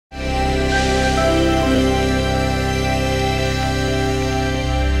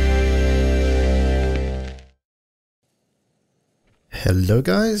Hello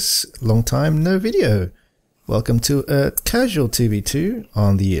guys, long time no video. Welcome to a casual 2v2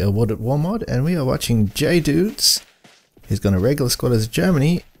 on the awarded war mod, and we are watching J-Dudes. He's got a regular squad as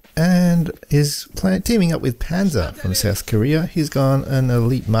Germany and is teaming up with Panzer from South Korea. He's gone an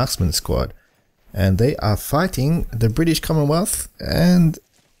elite marksman squad and they are fighting the British Commonwealth, and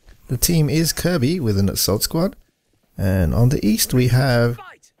the team is Kirby with an assault squad, and on the east we have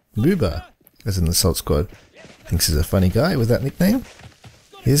Luba as an assault squad. Thinks he's a funny guy with that nickname.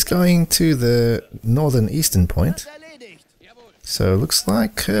 He's going to the northern eastern point. So it looks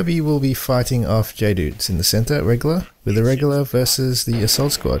like Kirby will be fighting off J-Dudes in the center, regular, with the regular versus the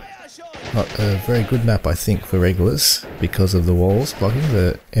assault squad. Not a very good map, I think, for regulars because of the walls blocking.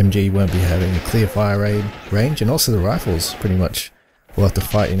 The MG won't be having a clear fire range, and also the rifles pretty much will have to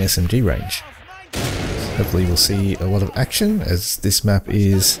fight in SMG range. So hopefully we'll see a lot of action, as this map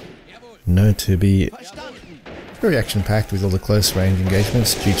is known to be very action-packed with all the close range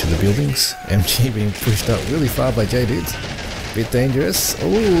engagements due to the buildings. MG being pushed up really far by J-Dudes. Bit dangerous.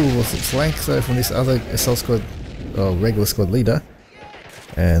 Oh, flank though from this other assault squad, or regular squad leader.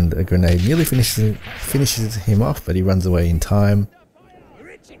 And a grenade nearly finishes him off, but he runs away in time.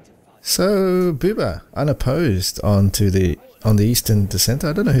 So Buba, unopposed on the eastern center.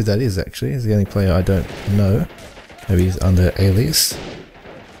 I don't know who that is actually. He's the only player I don't know. Maybe he's under alias.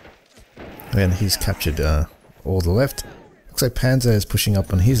 And he's captured all the left. Looks like Panzer is pushing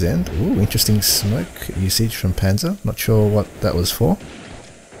up on his end. Ooh, interesting smoke usage from Panzer. Not sure what that was for.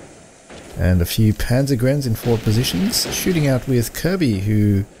 And a few Panzer Grens in forward positions. Shooting out with Kirby,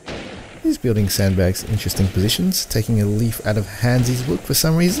 who is building sandbags in interesting positions. Taking a leaf out of Hansy's book for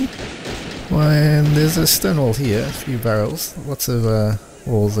some reason. And there's a stone wall here. A few barrels. Lots of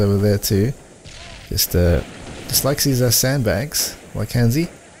walls over there too. Just likes his sandbags, like Hansy.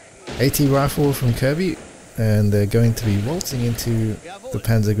 AT rifle from Kirby. And they're going to be waltzing into the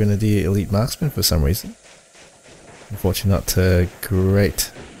Panzer Grenadier Elite Marksman for some reason. Unfortunately not a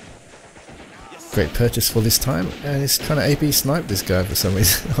great purchase for this time, and he's trying to AP snipe this guy for some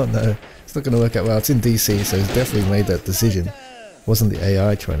reason. Oh no, it's not going to work out well. It's in DC, so he's definitely made that decision. It wasn't the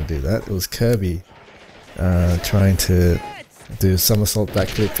AI trying to do that, it was Kirby trying to do somersault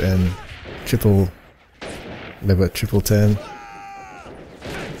backflip and triple turn.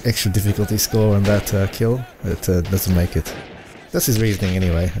 Extra difficulty score on that kill. It doesn't make it. That's his reasoning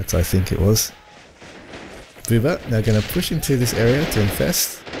anyway, that's I think it was. Buba now going to push into this area to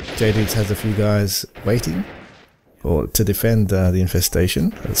infest. J-Dudes has a few guys waiting or to defend the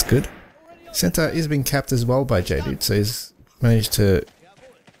infestation. That's good. Center is being capped as well by J-Dudes, so he's managed to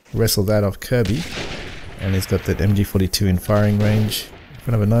wrestle that off Kirby, and he's got that MG42 in firing range in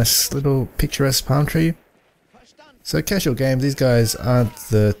front of a nice little picturesque palm tree. So casual games, these guys aren't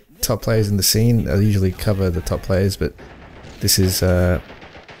the top players in the scene. I usually cover the top players, but this is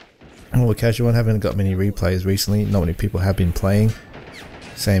more casual one. Haven't got many replays recently. Not many people have been playing.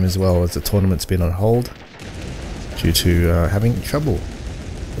 Same as well as the tournament's been on hold due to having trouble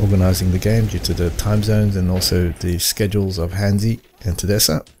organising the game due to the time zones and also the schedules of Hansy and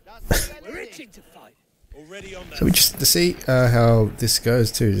Tedessa. So interested to see how this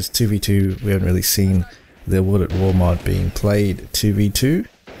goes too. Just 2v2, we haven't really seen the awarded war mod being played 2v2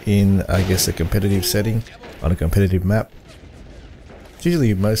 in, I guess, a competitive setting on a competitive map. It's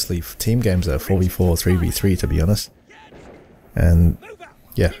usually mostly team games that are 4v4, 3v3 to be honest. And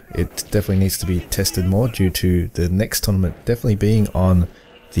yeah, it definitely needs to be tested more due to the next tournament definitely being on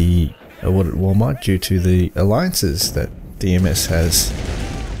the awarded war mod due to the alliances that DMS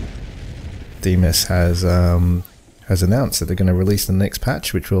has announced that they're going to release the next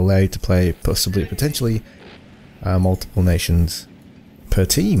patch, which will allow you to play potentially multiple nations per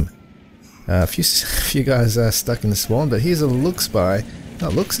team. A few guys are stuck in the spawn, but here's a looks by,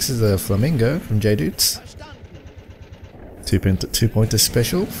 not looks, this is a Flamingo from J-Dudes. Two-pointer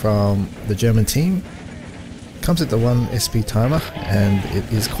special from the German team. Comes at the 1 SP timer, and it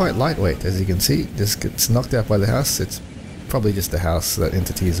is quite lightweight, as you can see. Just gets knocked out by the house. It's probably just the house. That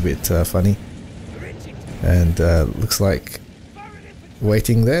entity is a bit funny. And looks like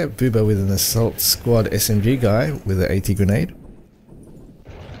waiting there, Buba with an assault squad SMG guy with an AT grenade.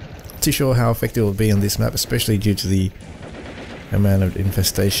 Not too sure how effective it will be on this map, especially due to the amount of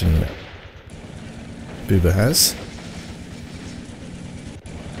infestation Buba has.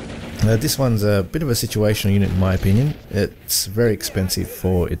 This one's a bit of a situational unit in my opinion. It's very expensive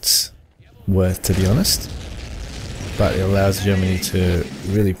for its worth, to be honest, but it allows Germany to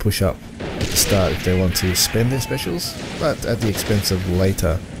really push up at the start if they want to spend their specials, but at the expense of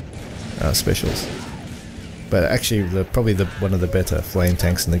later specials. But actually probably one of the better flame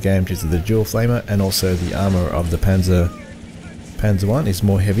tanks in the game due to the dual flamer and also the armor of the panzer Panzer 1 is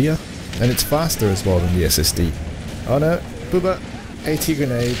more heavier, and it's faster as well than the SSD. Oh no, Booba, AT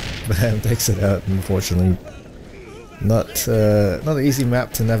grenade, bam, takes it out, unfortunately. Not an easy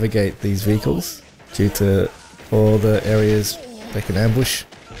map to navigate these vehicles, due to all the areas they can ambush.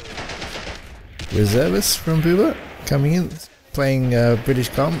 Reservists from Booba coming in, playing British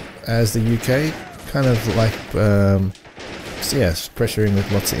comp as the UK, kind of like, so yes, pressuring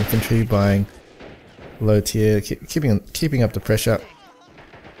with lots of infantry, buying low tier, keeping up the pressure.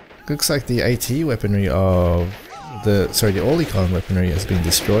 Looks like the AT weaponry of the Oerlikon weaponry has been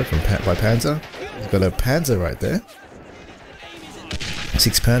destroyed by Panzer. We've got a Panzer right there.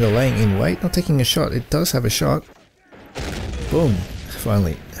 6-pounder laying in wait, not taking a shot. It does have a shot. Boom!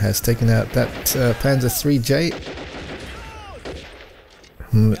 Finally has taken out that Panzer 3J.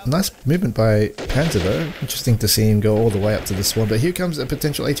 Nice movement by Panzer though. Interesting to see him go all the way up to the swan. But here comes a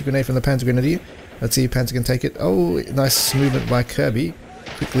potential AT grenade from the Panzer Grenadier. Let's see if Panzer can take it. Oh, nice movement by Kirby.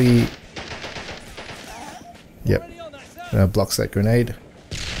 Quickly. Yep. Blocks that grenade.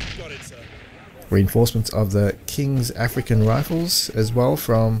 Reinforcements of the King's African Rifles as well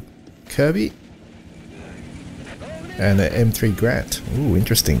from Kirby. And an M3 Grant. Ooh,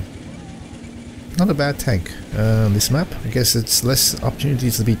 interesting. Not a bad tank on this map. I guess it's less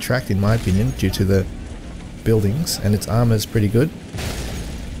opportunities to be tracked in my opinion due to the buildings, and its armor is pretty good.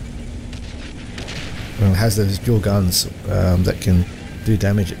 Well, it has those dual guns that can do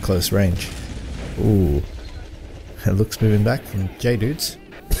damage at close range. Ooh. It looks moving back from J-Dudes.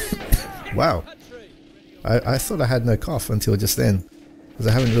 Wow. I thought I had no cough until just then, because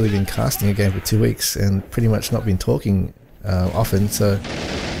I haven't really been casting a game for 2 weeks and pretty much not been talking often, so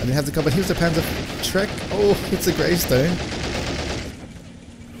I didn't have the cough. But here's the Panzer Shrek. Oh, it's a gravestone.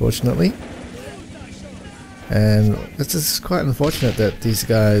 Fortunately. And it's just quite unfortunate that these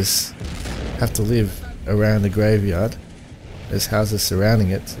guys have to live around the graveyard. There's houses surrounding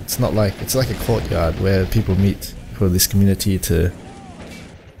it. It's not like, it's like a courtyard where people meet for this community to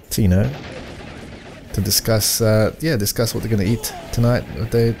you know, to discuss discuss what they're going to eat tonight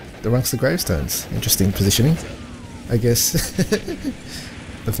amongst the gravestones. Interesting positioning, I guess.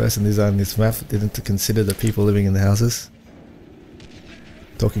 The person designing this map didn't consider the people living in the houses.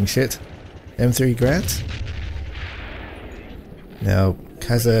 Talking shit. M3 Grant now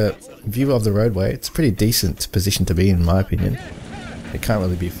has a view of the roadway. It's a pretty decent position to be in my opinion. It can't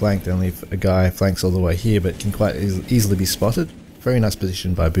really be flanked, only if a guy flanks all the way here, but can quite easily be spotted. Very nice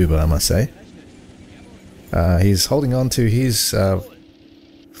position by Booba, I must say. He's holding on to his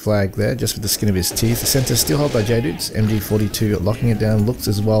flag there, just with the skin of his teeth. The centre still held by J-Dudes. MD42 locking it down, looks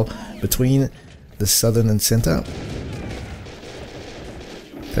as well between the southern and centre.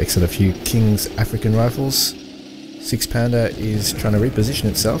 Takes out a few King's African Rifles. 6-pounder is trying to reposition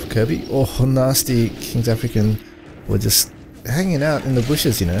itself. Kirby. Oh, nasty. King's African were just hanging out in the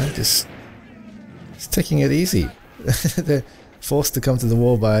bushes, you know, just taking it easy. They're forced to come to the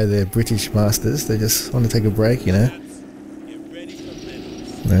war by their British masters. They just want to take a break, you know.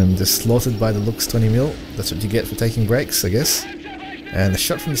 And just slaughtered by the Lux 20mm. That's what you get for taking breaks, I guess. And a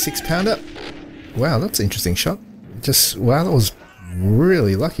shot from the 6-pounder. Wow, that's an interesting shot. Just, wow, that was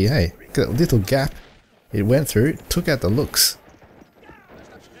really lucky, hey. Got a little gap it went through, took out the Lux.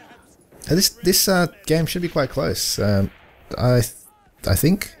 And this game should be quite close. I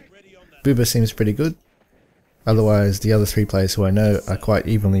think Booba seems pretty good. Otherwise, the other 3 players who I know are quite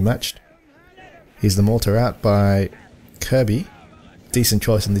evenly matched. Here's the mortar out by Kirby. Decent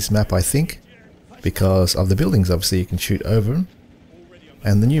choice on this map, I think, because of the buildings. Obviously, you can shoot over them.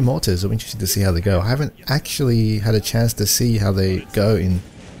 And the new mortars, I'm interested to see how they go. I haven't actually had a chance to see how they go in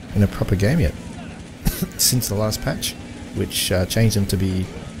a proper game yet. Since the last patch, which changed them to be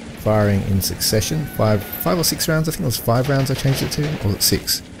firing in succession. Five or 6 rounds, I think it was 5 rounds I changed it to, or was it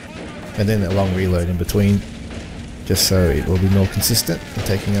 6? And then a long reload in between, just so it will be more consistent in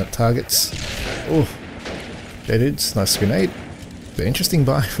taking out targets. Oh, J-Dudes, nice grenade. But interesting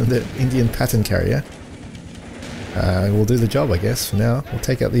buy from the Indian pattern carrier. We'll do the job, I guess, for now. We'll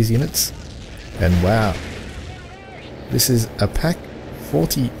take out these units. And wow, this is a pack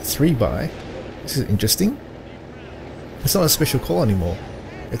 43 buy. This is interesting. It's not a special call anymore.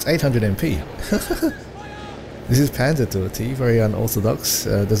 It's 800 MP. This is Panzer to a T, very unorthodox,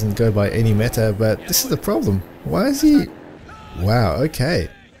 doesn't go by any meta, but this is the problem. Why is he... Wow, okay.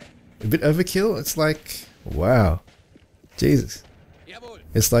 A bit overkill? It's like... Wow. Jesus.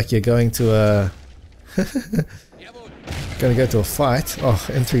 It's like you're going to a... Gonna go to a fight. Oh,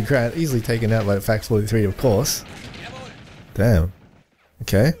 M3 Grant, easily taken out by Fax 43, of course. Damn.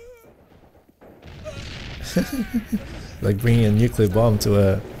 Okay. Like bringing a nuclear bomb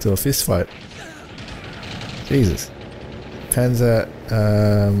to a fist fight. Jesus. Panzer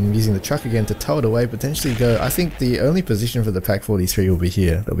using the truck again to tow it away, potentially go. I think the only position for the Pak 43 will be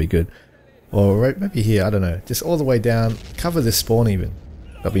here. That'll be good. Or right, maybe here, I don't know. Just all the way down, cover this spawn even.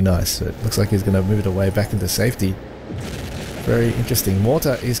 That'll be nice. So it looks like he's going to move it away back into safety. Very interesting.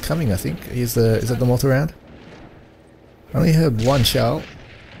 Mortar is coming, I think. Is that the mortar round? I only heard one shell.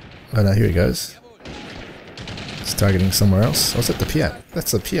 Oh no, here he goes. It's targeting somewhere else. Oh, is that the Piat?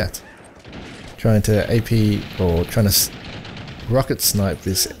 That's the Piat. Trying to AP, or trying to rocket snipe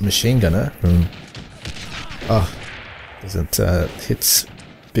this machine gunner from... Oh, doesn't hits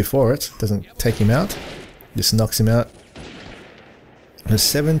before it, doesn't take him out, just knocks him out.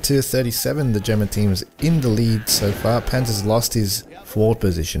 7-37, the German team's in the lead so far. Panzer's lost his forward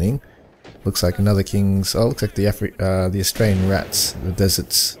positioning. Looks like another King's... Oh, looks like the Australian rats, the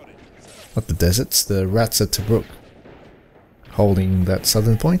deserts... Not the deserts, the rats at Tobruk, holding that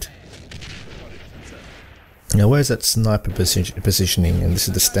southern point. Now where's that sniper positioning? And this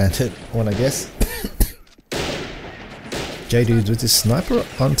is the standard one, I guess. J-Dudes with his sniper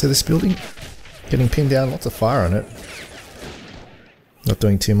onto this building. Getting pinned down, lots of fire on it. Not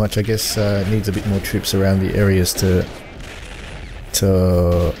doing too much, I guess. Needs a bit more troops around the areas to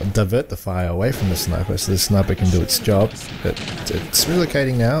divert the fire away from the sniper, so the sniper can do its job. But it's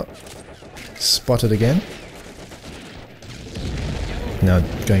relocating now. Spotted again. Now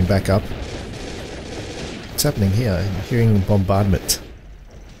going back up. What's happening here? I'm hearing bombardment.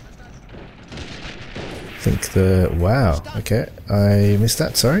 I think the... Wow, okay. I missed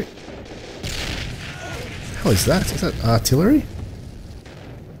that, sorry. How is that? Is that artillery?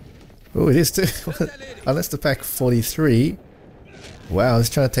 Oh, it is too. Unless the Pak 43. Wow, it's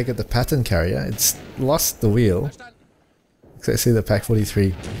trying to take out the pattern carrier. It's lost the wheel. So I see the Pak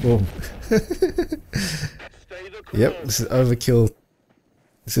 43. Boom. Yep, this is overkill.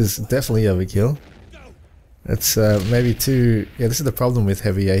 This is definitely overkill. It's maybe too... Yeah, this is the problem with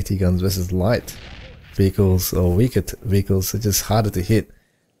heavy AT guns versus light vehicles or weaker vehicles. They're just harder to hit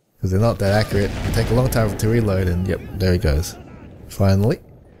because they're not that accurate. They take a long time to reload, and yep, there he goes. Finally.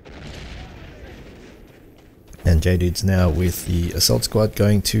 And J-Dude's now with the assault squad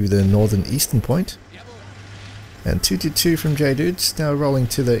going to the northern eastern point. And 2-2 from J-Dudes, now rolling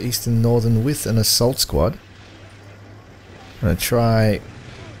to the eastern northern with an assault squad. I'm going to try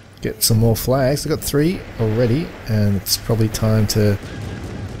get some more flags. I've got 3 already, and it's probably time to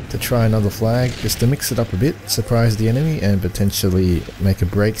try another flag, just to mix it up a bit, surprise the enemy, and potentially make a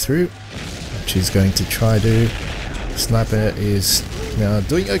breakthrough, which he's going to try do. Sniper is now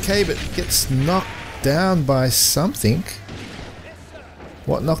doing okay, but gets knocked down by something.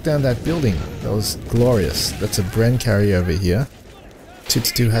 What knocked down that building? That was glorious. That's a Bren carry over here.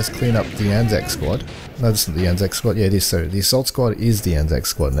 2-2 has cleaned up the Anzac squad. No, this isn't the Anzac squad. Yeah, it is. So the assault squad is the Anzac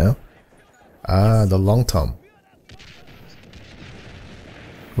squad now. Ah, the Long Tom.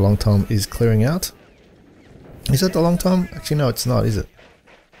 Long Tom is clearing out. Is that the Long Tom? Actually, no, it's not, is it?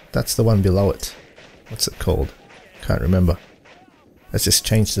 That's the one below it. What's it called? Can't remember. Let's just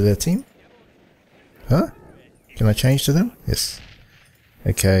change to their team. Huh? Can I change to them? Yes.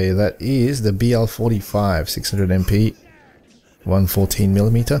 Okay, that is the BL-45, 600 MP,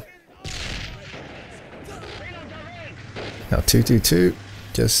 114mm. Now 2-2-2,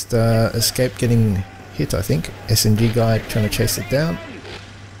 just escaped getting hit, I think. SMG guy trying to chase it down.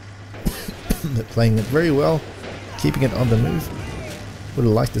 They're playing it very well, keeping it on the move. Would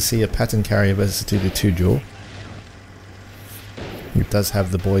have liked to see a pattern carrier versus a 2-2 duel. It does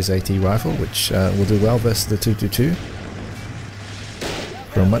have the boys AT rifle, which will do well versus the 2-2-2.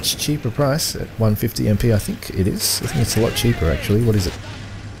 For a much cheaper price, at 150 MP I think it is. I think it's a lot cheaper actually. What is it?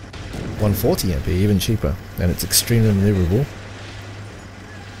 140 MP, even cheaper. And it's extremely maneuverable.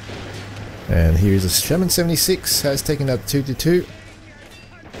 And here is a Sherman 76, has taken out the 2-2-2.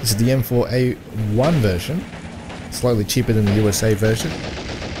 This is the M4A1 version. Slightly cheaper than the USA version.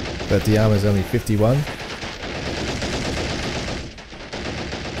 But the armor is only 51.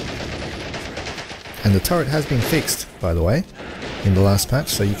 And the turret has been fixed, by the way, in the last patch,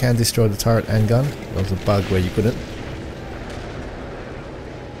 so you can destroy the turret and gun. There was a bug where you couldn't.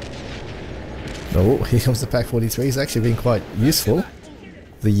 Oh, here comes the Pak 43. It's actually been quite useful.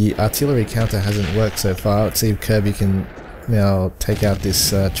 The artillery counter hasn't worked so far. Let's see if Kirby can now take out this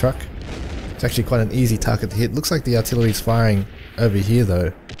truck. It's actually quite an easy target to hit. Looks like the artillery is firing over here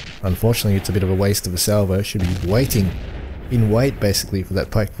though. Unfortunately, it's a bit of a waste of a salvo. Should be waiting in wait basically for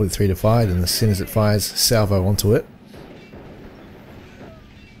that Pak 43 to fire, and as soon as it fires, salvo onto it.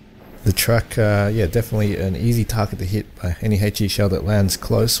 The truck, yeah, definitely an easy target to hit. Any HE shell that lands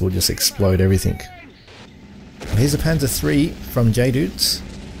close will just explode everything. Here's a Panzer 3 from J-Dudes.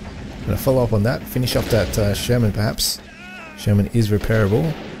 Gonna follow up on that, finish off that Sherman perhaps. Sherman is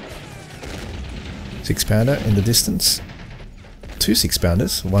repairable. 6-pounder in the distance. 2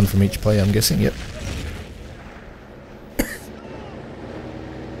 6-pounders, one from each player, I'm guessing. Yep.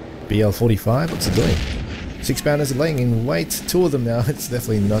 BL-45, what's it doing? 6-pounders are laying in wait. 2 of them now. It's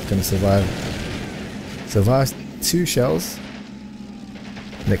definitely not going to survive. Survived 2 shells.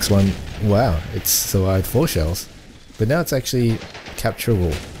 Next one, wow, it's survived 4 shells. But now it's actually capturable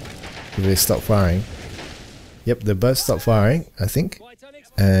if they stop firing. Yep, they both stopped firing, I think.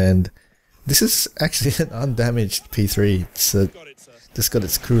 And this is actually an undamaged P3. It's just got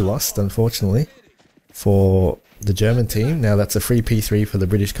its crew lost, unfortunately, for the German team. Now that's a free P3 for the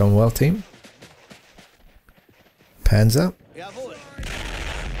British Commonwealth team. Panzer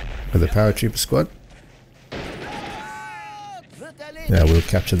with a paratrooper squad. Now we'll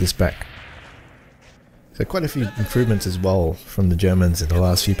capture this back. So quite a few improvements as well from the Germans in the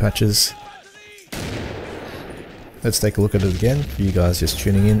last few patches. Let's take a look at it again for you guys just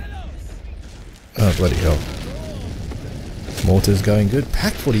tuning in. Oh bloody hell. Mortar's going good.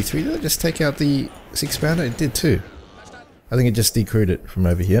 Pack 43, did I just take out the 6-pounder? It did too. I think it just decrewed it from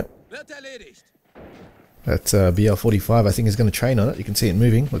over here. That BL-45 I think is going to train on it. You can see it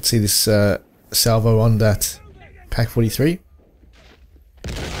moving. Let's see this salvo on that Pack 43.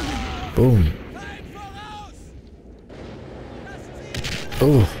 Boom.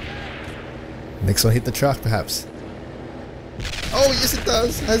 Oh. Next one hit the truck perhaps. Oh yes it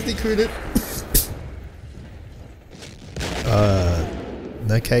does. Has decrewed it.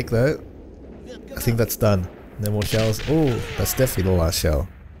 No cake though. I think that's done. No more shells. Oh, that's definitely the last shell.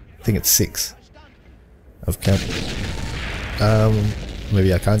 I think it's 6. I've counted.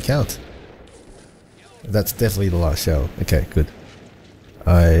 Maybe I can't count. That's definitely the last shell. Okay, good.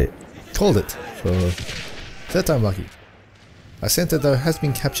 I called it for 3rd time lucky. Our centre though has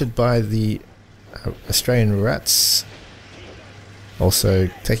been captured by the Australian Rats. Also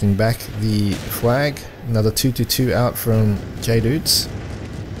taking back the flag. Another 2-2 out from J-Dudes.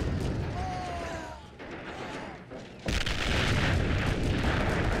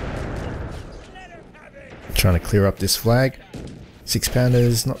 Trying to clear up this flag.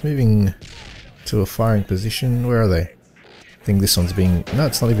 6-pounders not moving to a firing position. Where are they? I think this one's being... No,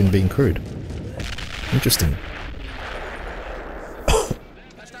 it's not even being crewed. Interesting.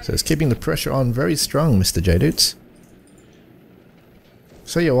 So it's keeping the pressure on very strong, Mr. J-Dudes.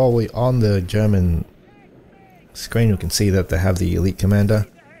 So yeah, while we're on the German screen, you can see that they have the elite commander.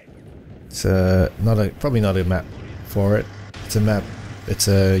 It's probably not a map for it. It's a map. It's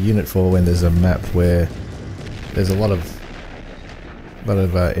a unit for when there's a map where there's a lot of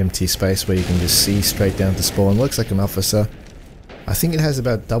empty space where you can just see straight down to spawn. Looks like an officer. I think it has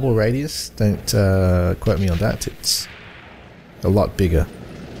about double radius. Don't quote me on that. It's a lot bigger.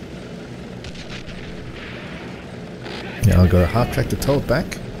 Now I've got a half tractor towed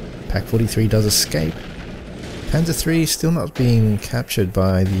back. Pack 43 does escape. Panzer 3 still not being captured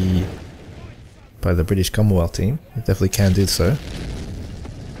by the British Commonwealth team. It definitely can do so.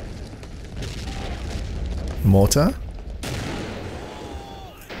 Mortar.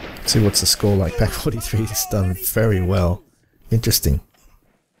 Let's see what's the score like. Pack 43 has done very well. Interesting.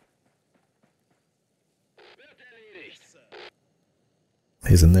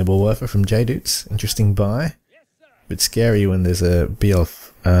 Here's a Nebelwerfer from J-Dudes. Interesting buy. Bit scary when there's a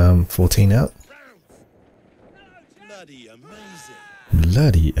BL-14 out.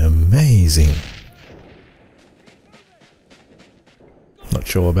 Bloody amazing. Not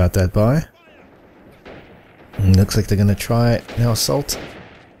sure about that buy. Looks like they're going to try now assault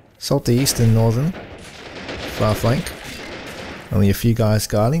the east and northern far flank. Only a few guys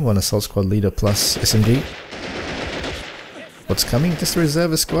guarding, one assault squad leader plus SMG. What's coming? Just a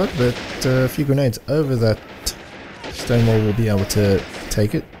reservist squad, but a few grenades over that stone wall will be able to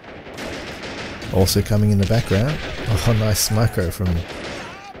take it. Also coming in the background. Oh, nice smoko from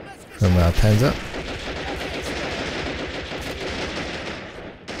Panzer.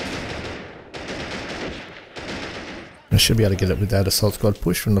 I should be able to get it without assault squad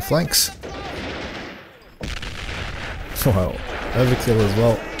push from the flanks. Wow, overkill as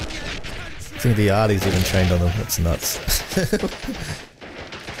well. I think the Artie's even trained on them. That's nuts.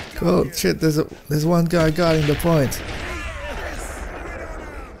 Cool. Shit, there's one guy guarding the point.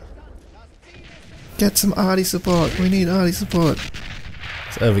 Get some Artie support. We need Artie support.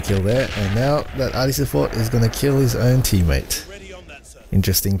 It's overkill there, and now that Artie support is going to kill his own teammate.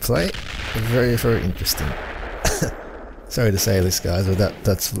 Interesting play. Very, very interesting. Sorry to say this, guys, but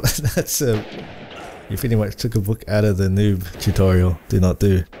that's you pretty much took a book out of the noob tutorial. Do not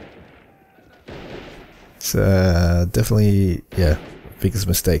do. It's definitely, yeah, biggest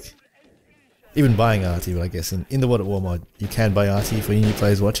mistake. Even buying RT, but I guess in the World at War mod you can buy RT for new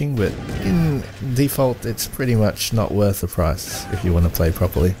players watching, but in default it's pretty much not worth the price if you want to play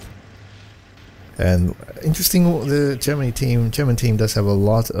properly. And interesting, the German team does have a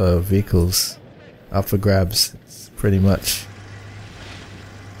lot of vehicles up for grabs. It's pretty much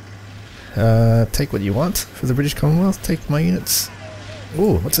take what you want for the British Commonwealth, take my units.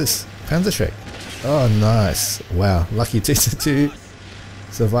 Ooh, what's this? Panzer Shrek. Oh nice, wow, lucky 222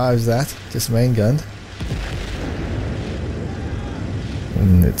 survives that, just main gunned.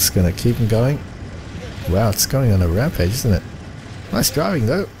 And it's gonna keep him going. Wow, it's going on a rampage, isn't it? Nice driving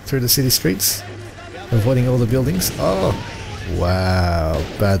though, through the city streets, avoiding all the buildings. Oh, wow,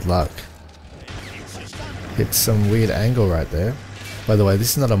 bad luck. Hit some weird angle right there. By the way, this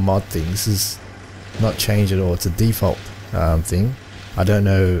is not a mod thing, this is not changed at all, it's a default thing. I don't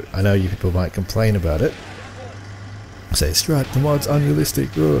know, I know you people might complain about it. Say, Strut, the mod's unrealistic.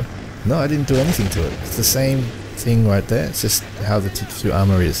 Ugh. No, I didn't do anything to it. It's the same thing right there. It's just how the 222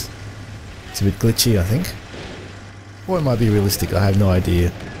 armor is. It's a bit glitchy, I think. Or it might be realistic. I have no idea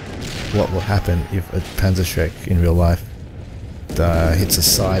what will happen if a Panzer Shrek in real life hits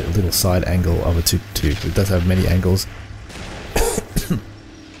a little side angle of a 222. It does have many angles.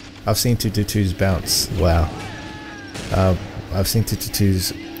 I've seen 222s bounce. Wow. I've seen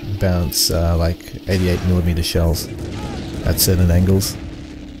 222s bounce like 88mm shells at certain angles.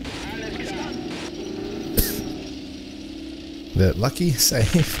 The lucky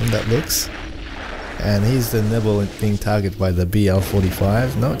save from that looks. And here's the Nebel being targeted by the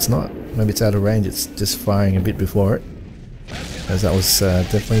BL-45. No, it's not. Maybe it's out of range. It's just firing a bit before it. As that was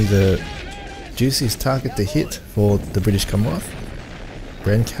definitely the juiciest target to hit for the British Commonwealth.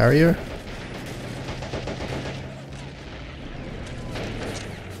 Bren Carrier.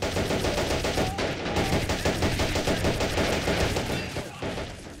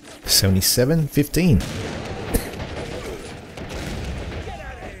 $77.15.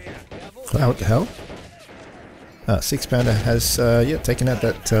 Wow, what the hell? 6-pounder has taken out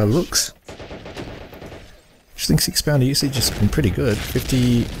that looks. I think 6-pounder usage has been pretty good.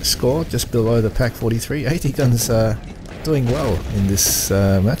 50 score, just below the Pack 43. 80 guns doing well in this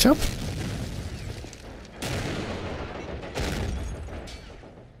matchup.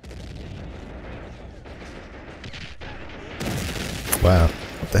 Wow,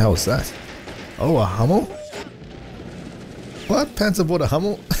 what the hell is that? Oh, a Hummel? What? Panzer bought a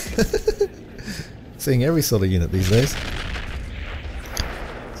Hummel? Seeing every sort of unit these days.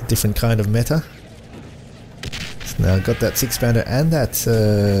 It's a different kind of meta. So now got that 6-pounder and that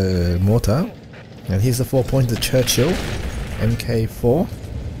mortar. And here's the 4-pointer Churchill MK4.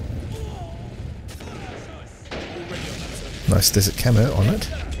 Nice desert camo on it.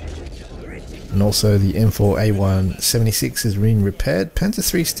 And also the M4A1 76 is being repaired. Panzer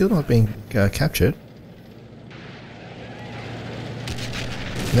 3 still not being captured.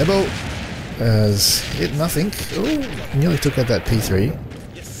 Nebel has hit nothing. Oh, nearly took out that P3.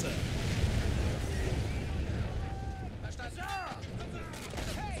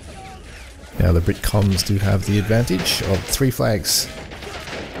 Now the Britcoms do have the advantage of 3 flags.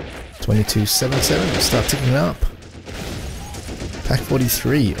 2277 will start ticking up. Pack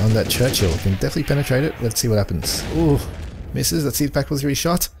 43 on that Churchill. Can definitely penetrate it. Let's see what happens. Ooh, misses. Let's see the Pack 43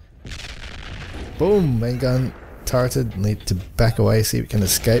 shot. Boom, main gun turreted. Need to back away, see if it can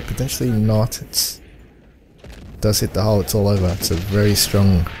escape. Potentially not. It does hit the hull. It's all over. It's a very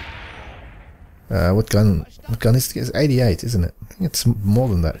strong. What gun is it? It's 88, isn't it? I think it's more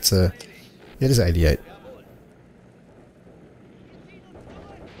than that. It's it is 88.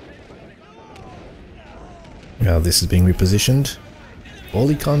 Now this is being repositioned.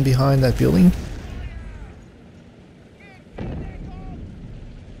 Orlikon behind that building.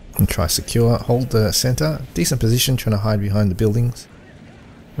 And try secure, hold the center. Decent position, trying to hide behind the buildings.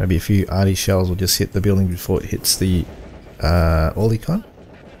 Maybe a few arty shells will just hit the building before it hits the Orlikon.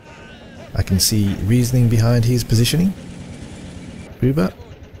 I can see reasoning behind his positioning. Uber.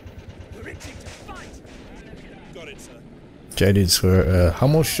 Jadeds for a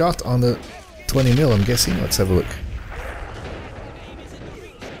Hummel shot on the 20mm, I'm guessing. Let's have a look.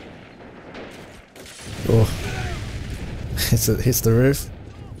 Oh, it hits the roof,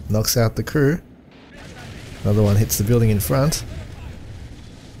 knocks out the crew. Another one hits the building in front.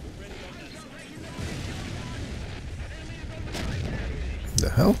 The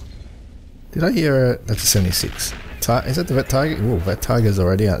hell? Did I hear that's a 76? Is that the Vet Tiger? Oh, Vet Tiger's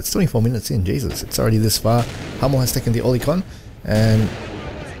already out. It's 24 minutes in, Jesus. It's already this far. Hummel has taken the Orlikon, and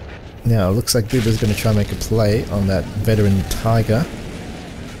now it looks like Buba's going to try and make a play on that veteran Tiger.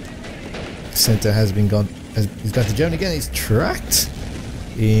 Center has been gone. He's gone to Germany again. He's tracked.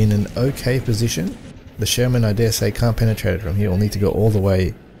 in an okay position. The Sherman, I dare say, can't penetrate it from here. We'll need to go all the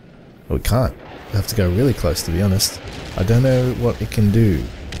way. Well, we can't. We'll have to go really close, to be honest. I don't know what it can do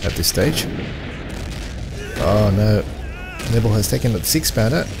at this stage. Oh no. Nibble has taken the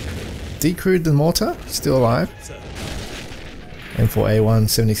 6-pounder. Decrewed the mortar, still alive. M4A1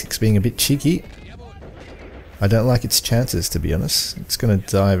 76 being a bit cheeky. I don't like its chances, to be honest. It's going to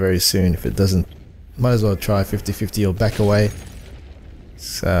die very soon if it doesn't. Might as well try 50-50 or back away.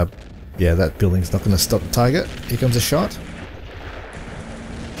 So, yeah, that building's not going to stop the Tiger. Here comes a shot.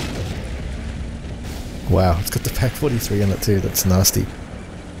 Wow, it's got the Pak 43 on it too. That's nasty.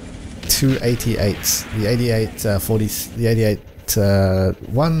 Two 88s. The 88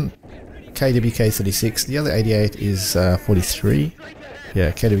 one KWK 36. The other 88 is 43.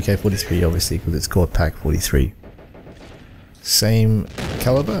 Yeah, KWK 43 obviously because it's called Pak 43. Same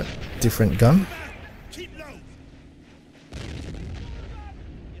caliber, different gun.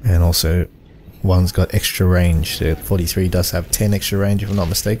 And also, one's got extra range. The 43 does have 10 extra range if I'm not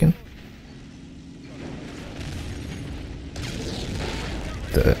mistaken.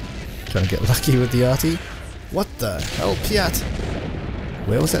 Trying to get lucky with the arty. What the hell, Piat?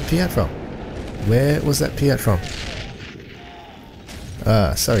 Where was that Piat from? Where was that Piat from?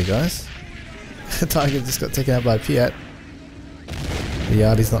 Sorry guys. The target just got taken out by Piat. The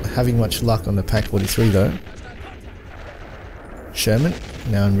arty's not having much luck on the Pak 43 though. Sherman,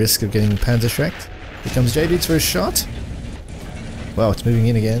 now in risk of getting panzer shreked. Here comes J-Dudes for a shot. Wow, it's moving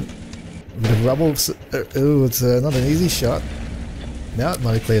in again. A bit of rubble. Ooh, it's not an easy shot. Now it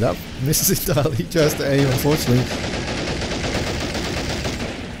might have cleared up. Misses entirely. He tries to aim, unfortunately.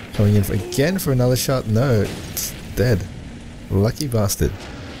 Coming in again for another shot. No, it's dead. Lucky bastard.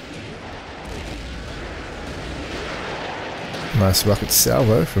 Nice rocket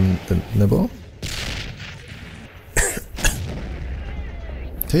salvo from the Nibble.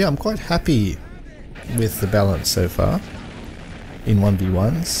 So yeah, I'm quite happy with the balance so far in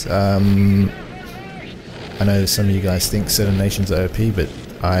 1v1s. I know some of you guys think certain nations are OP, but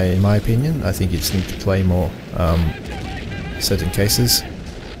in my opinion, I think you just need to play more certain cases.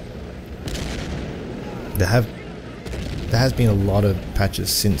 There has been a lot of patches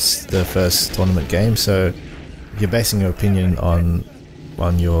since the first tournament game, so if you're basing your opinion on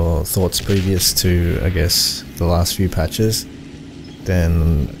your thoughts previous to, I guess, the last few patches,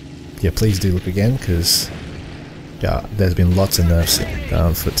 then yeah, please do look again, because yeah, there's been lots of nerfs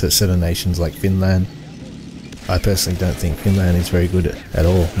to certain nations like Finland. I personally don't think Finland is very good at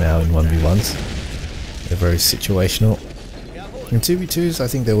all now in 1v1s. They're very situational. In 2v2s I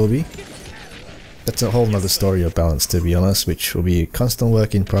think there will be. That's a whole nother story of balance, to be honest, which will be a constant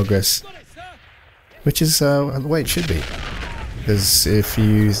work in progress, which is the way it should be. Because if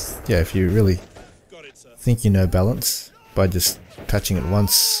you really think you know balance by just patching it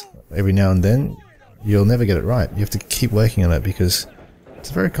once every now and then, you'll never get it right. You have to keep working on it because it's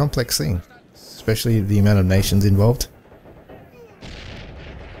a very complex thing, especially the amount of nations involved.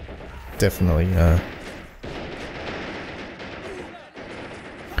 Definitely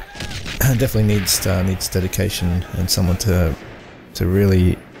definitely needs dedication and someone to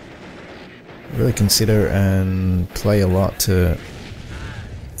really consider and play a lot to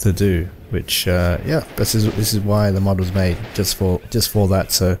do, which yeah, this is why the mod was made, just for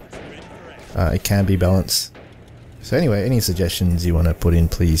that, so it can be balanced. So anyway, any suggestions you want to put in,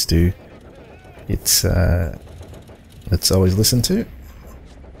 please do. It's always listened to.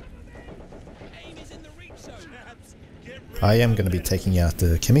 I am going to be taking out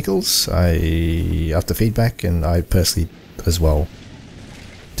the chemicals after feedback, and I personally as well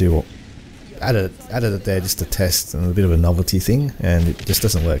added it there just to test, and a bit of a novelty thing, and it just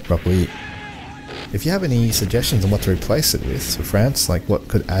doesn't work properly. If you have any suggestions on what to replace it with for France, like what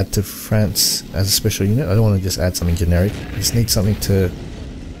could add to France as a special unit, I don't want to just add something generic. I just need something to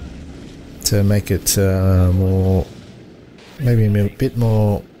make it more, maybe a bit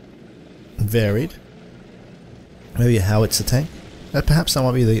more varied. Maybe a howitzer tank. Perhaps that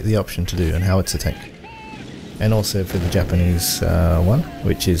might be the option to do, and howitzer tank. And also for the Japanese one,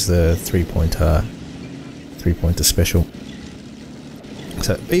 which is the 3-pointer special.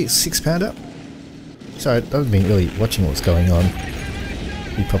 So, 6-pounder. Sorry, I haven't been really watching what's going on.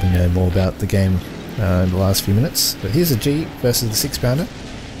 You probably know more about the game in the last few minutes. But here's a G versus the 6-pounder.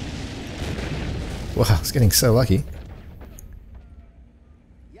 Wow, I was getting so lucky.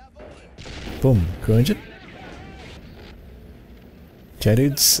 Boom, crew engine.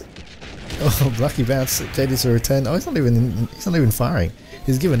 J-Dudes. Oh, lucky bounce. J-Dudes will return. Oh, he's not even firing.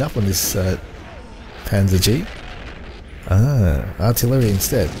 He's given up on this Panzer G. Ah, artillery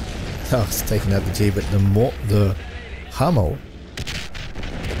instead. Oh, it's taking out the G, but the Hummel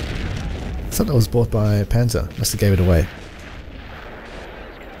thought that was bought by Panzer. Must have gave it away.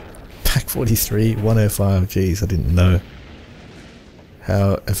 Pack 43, 105. Jeez, I didn't know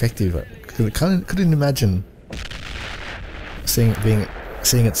how effective. Couldn't imagine seeing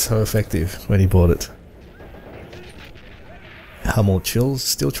it so effective when he bought it. Hummel chills,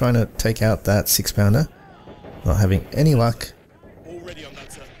 still trying to take out that 6-pounder. Not having any luck.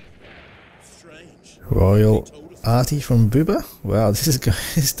 Royal Artie from Booba. Wow, this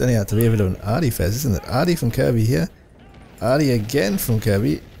is turning out to be a bit of an Artie fest, isn't it? Artie from Kirby here. Artie again from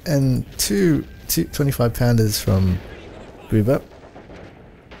Kirby. And two 25-pounders from Booba.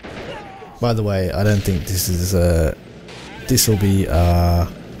 By the way, I don't think this is this will be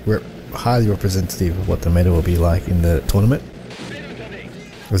highly representative of what the meta will be like in the tournament.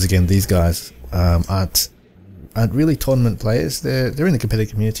 Because again, these guys aren't really tournament players. They're in the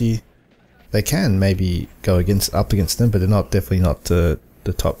competitive community. They can maybe go up against them, but they're definitely not the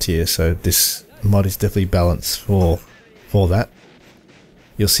top tier. So this mod is definitely balanced for that.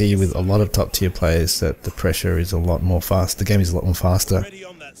 You'll see with a lot of top tier players that the pressure is a lot more fast. The game is a lot more faster,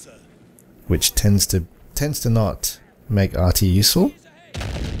 which tends to not make RT useful.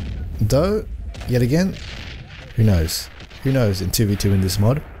 Though, yet again, who knows? Who knows in 2v2 in this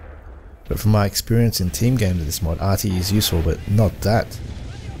mod? But from my experience in team games in this mod, RT is useful, but not that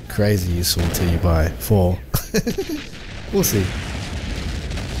crazy useful until you buy 4. We'll see.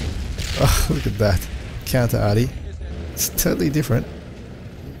 Oh, look at that. Counter RT. It's totally different.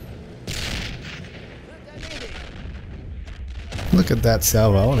 Look at that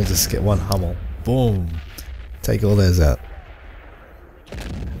salvo. I want to just get one Hummel. Boom. Take all those out.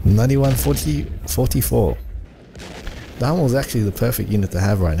 91, 40, 44. The Hummel is actually the perfect unit to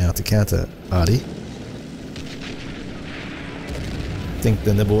have right now to counter Artie. I think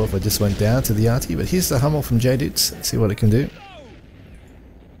the Nebelwerfer just went down to the Artie, but here's the Hummel from J-Dudes. Let's see what it can do.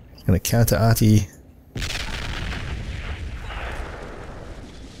 It's going to counter Artie.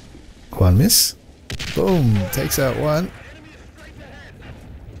 One miss. Boom. Takes out one.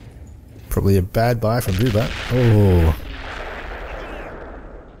 Probably a bad buy from Booba. Oh.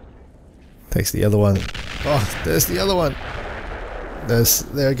 Takes the other one. Oh, there's the other one.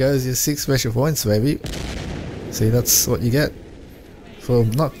 There goes your 6 special points, baby. See, that's what you get for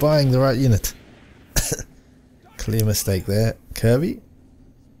not buying the right unit. Clear mistake there. Kirby.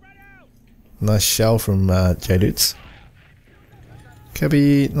 Nice shell from J-Dudes.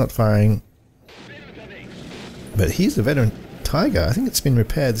 Kirby not firing. But here's the veteran Tiger. I think it's been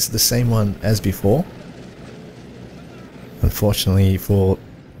repaired. This is the same one as before. Unfortunately for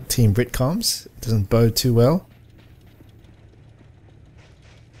Team Britcoms, it doesn't bode too well.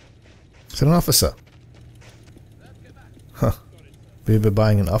 Is it an officer? Huh. Booba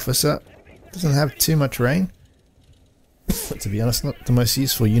buying an officer. Doesn't have too much rain. But to be honest, not the most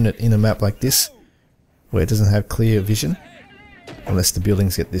useful unit in a map like this, where it doesn't have clear vision. Unless the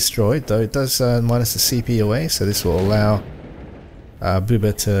buildings get destroyed, though it does minus the CP away, so this will allow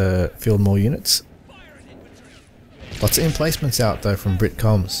Booba to field more units. Lots of emplacements out though from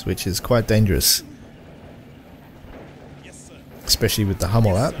Britcoms, which is quite dangerous. Especially with the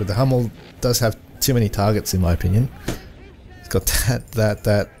Hummel out, but the Hummel does have too many targets in my opinion. It's got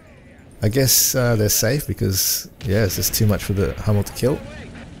that. I guess they're safe because, yeah, it's just too much for the Hummel to kill.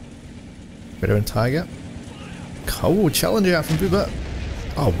 Veteran Tiger. Oh, challenger out from Booba.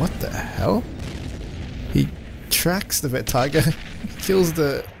 Oh, what the hell? He tracks the Vet Tiger, kills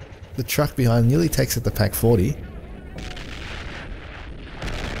the truck behind, nearly takes it to pack 40.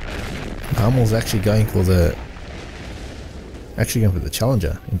 Hummel's actually going for the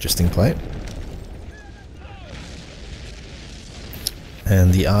challenger. Interesting play.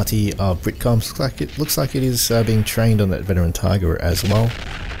 And the RT of Britcoms looks like it is being trained on that veteran Tiger as well.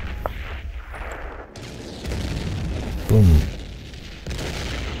 Boom.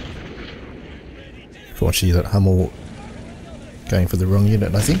 Fortunately, that Hummel going for the wrong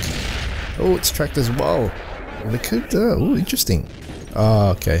unit, I think. Oh, it's tracked as well. They could. Oh, interesting. Oh,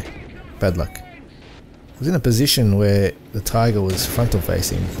 okay. Bad luck. It was in a position where the Tiger was frontal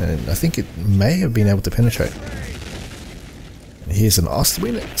facing, and I think it may have been able to penetrate. Here's an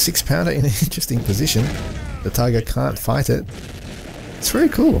Ostwind, 6-pounder in an interesting position. The Tiger can't fight it. It's very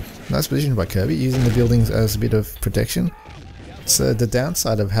cool. Nice position by Kirby, using the buildings as a bit of protection. So the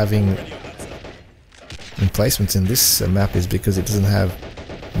downside of having emplacements in this map is because it doesn't have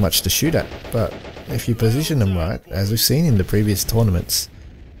much to shoot at. But if you position them right, as we've seen in the previous tournaments,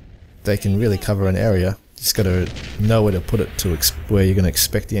 they can really cover an area. Just got to know where to put it to where you're going to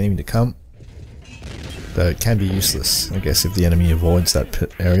expect the enemy to come. Though it can be useless, I guess, if the enemy avoids that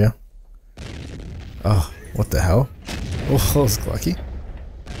pit area. Oh, what the hell? Oh, that was lucky.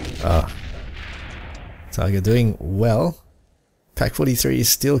 Tiger doing well. Pack 43 is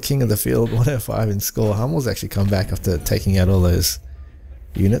still king of the field, 105 in score. Hummel's actually come back after taking out all those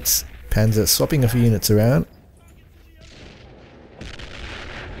units. Panzer swapping a few units around.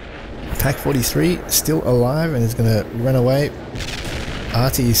 Pack 43 still alive and is going to run away.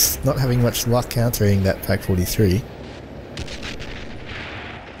 Artie's not having much luck countering that Pack 43.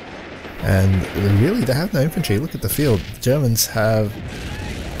 And really, they have no infantry. Look at the field. The Germans have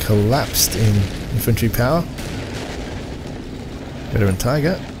collapsed in infantry power. Veteran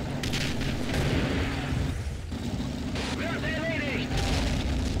Tiger.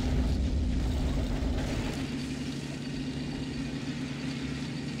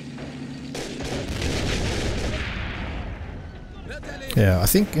 Yeah, I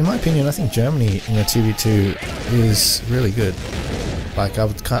think, in my opinion, I think Germany in a 2v2 is really good. Like, I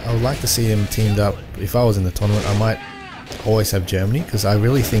would like to see them teamed up. If I was in the tournament, I might always have Germany, because I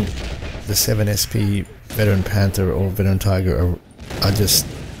really think the 7SP Veteran Panther or Veteran Tiger are just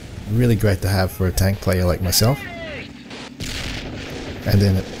really great to have for a tank player like myself. And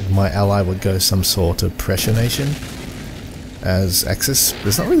then my ally would go some sort of pressure nation as Axis.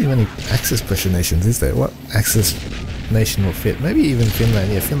 There's not really many Axis pressure nations, is there? What Axis nation will fit? Maybe even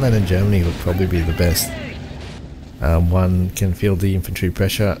Finland. Yeah, Finland and Germany would probably be the best. One can feel the infantry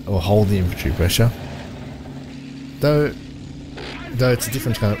pressure or hold the infantry pressure. Though it's a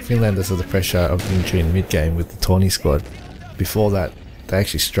different kind of. Finlanders are the pressure of the infantry in mid game with the Tawny squad. Before that, they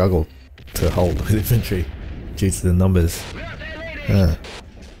actually struggled to hold with infantry due to the numbers. I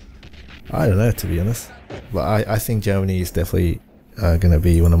don't know, to be honest, but I think Germany is definitely going to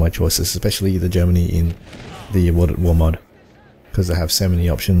be one of my choices, especially the Germany in the Awarded War mod, because they have so many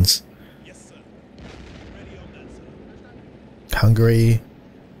options. Hungary,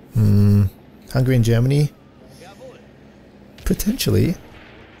 Hungary and Germany, potentially.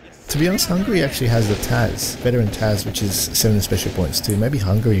 To be honest, Hungary actually has the Taz, veteran Taz, which is 7 special points too. Maybe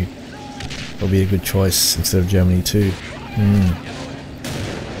Hungary will be a good choice instead of Germany too.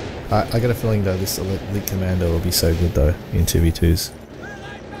 I got a feeling though this elite commander will be so good though in 2v2s.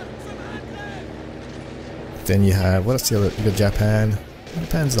 Then you have, what else the other, you got Japan.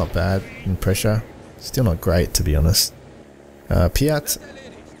 Japan's not bad in pressure, still not great to be honest. Piat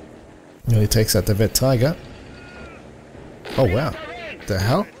nearly takes out the Vet Tiger. Oh wow, the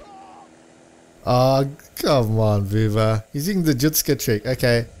hell? Oh, come on, Viva. He's using the Jutska trick.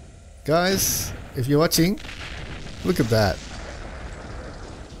 Okay, guys, if you're watching, look at that.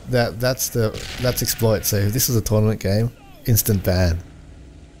 That's exploit. So if this is a tournament game, instant ban.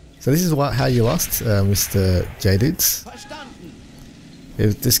 So this is how you lost, Mr. J-Dudes.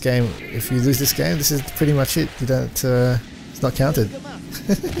 If you lose this game, this is pretty much it. You don't. It's not counted.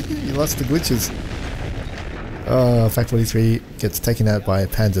 You lost the glitches. Oh, Fact 43 gets taken out by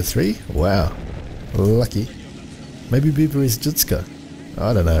Panzer 3. Wow. Lucky. Maybe Bieber is Jutska.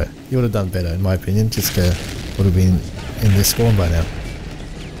 I don't know. You would have done better in my opinion. Jutska would have been in this spawn by now.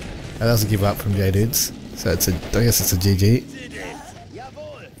 And that was a give up from J-Dudes. So I guess it's a GG.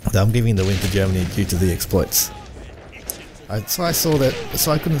 I'm giving the win to Germany due to the exploits. So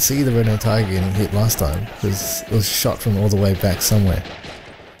I couldn't see the Renault Tiger getting hit last time because it was shot from all the way back somewhere.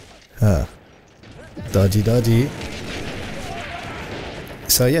 Dodgy.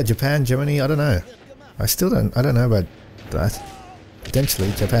 So yeah, Japan, Germany, I don't know. I don't know about that.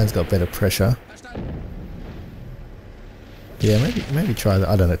 Potentially, Japan's got better pressure. Yeah, maybe try that.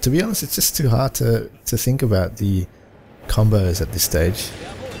 I don't know. To be honest, it's just too hard to think about the combos at this stage.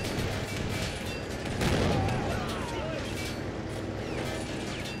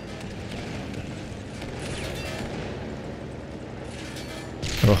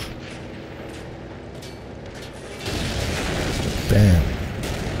 Oh. Bam.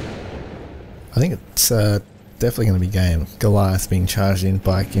 I think it's definitely going to be game. Goliath being charged in,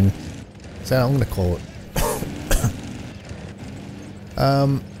 bike in. So I'm going to call it.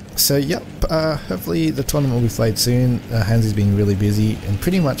 So yep, hopefully the tournament will be played soon. Hansy's been really busy, and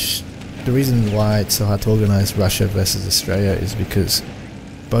pretty much the reason why it's so hard to organise Russia versus Australia is because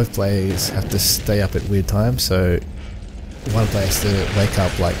both players have to stay up at weird times. So one player has to wake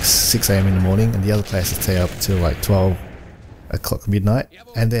up like 6 AM in the morning, and the other player has to stay up till like 12 o'clock midnight.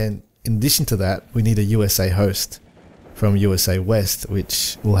 And then in addition to that, we need a USA host from USA West,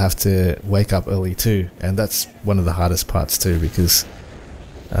 which will have to wake up early too, and that's one of the hardest parts too, because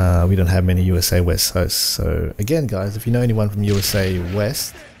we don't have many USA West hosts. So again guys, if you know anyone from USA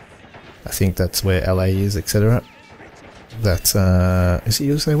West, I think that's where LA is, etc. That's is it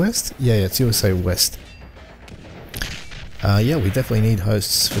USA West? Yeah, it's USA West. Yeah, we definitely need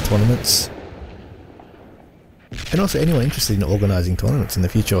hosts for tournaments. And also anyone interested in organising tournaments in the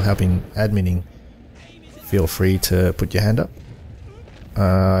future or helping adminning feel free to put your hand up.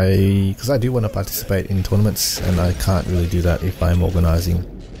 Because I do want to participate in tournaments, and I can't really do that if I'm organising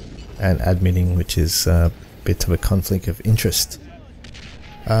and adminning, which is a bit of a conflict of interest.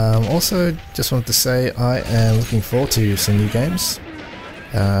 Also, just wanted to say I am looking forward to some new games.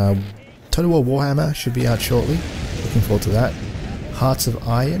 Total War Warhammer should be out shortly. Looking forward to that. Hearts of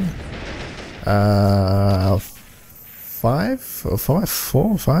Iron. 5 or 5?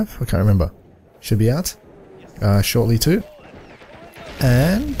 4 or 5? I can't remember. Should be out shortly too.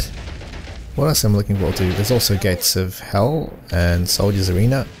 And what else am I looking forward to? There's also Gates of Hell and Soldiers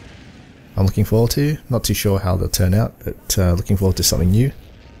Arena. I'm looking forward to. Not too sure how they'll turn out, but looking forward to something new.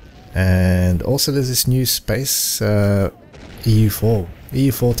 And also there's this new space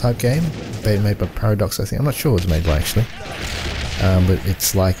EU4 type game made by Paradox, I think. I'm not sure what it's made by actually, but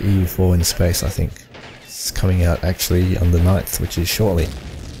it's like EU4 in space. I think it's coming out actually on the 9th, which is shortly.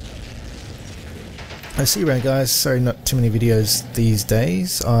 I see you around, guys. Sorry, not too many videos these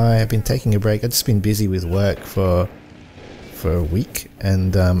days. I have been taking a break. I've just been busy with work for a week,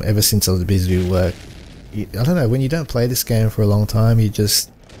 and ever since I was busy with work, I don't know, when you don't play this game for a long time, you just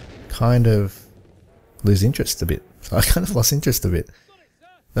kind of lose interest a bit. So I kind of lost interest a bit.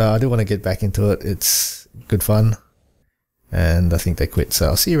 I do want to get back into it. It's good fun, and I think they quit. So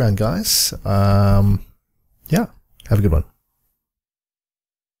I'll see you around, guys. Yeah, have a good one.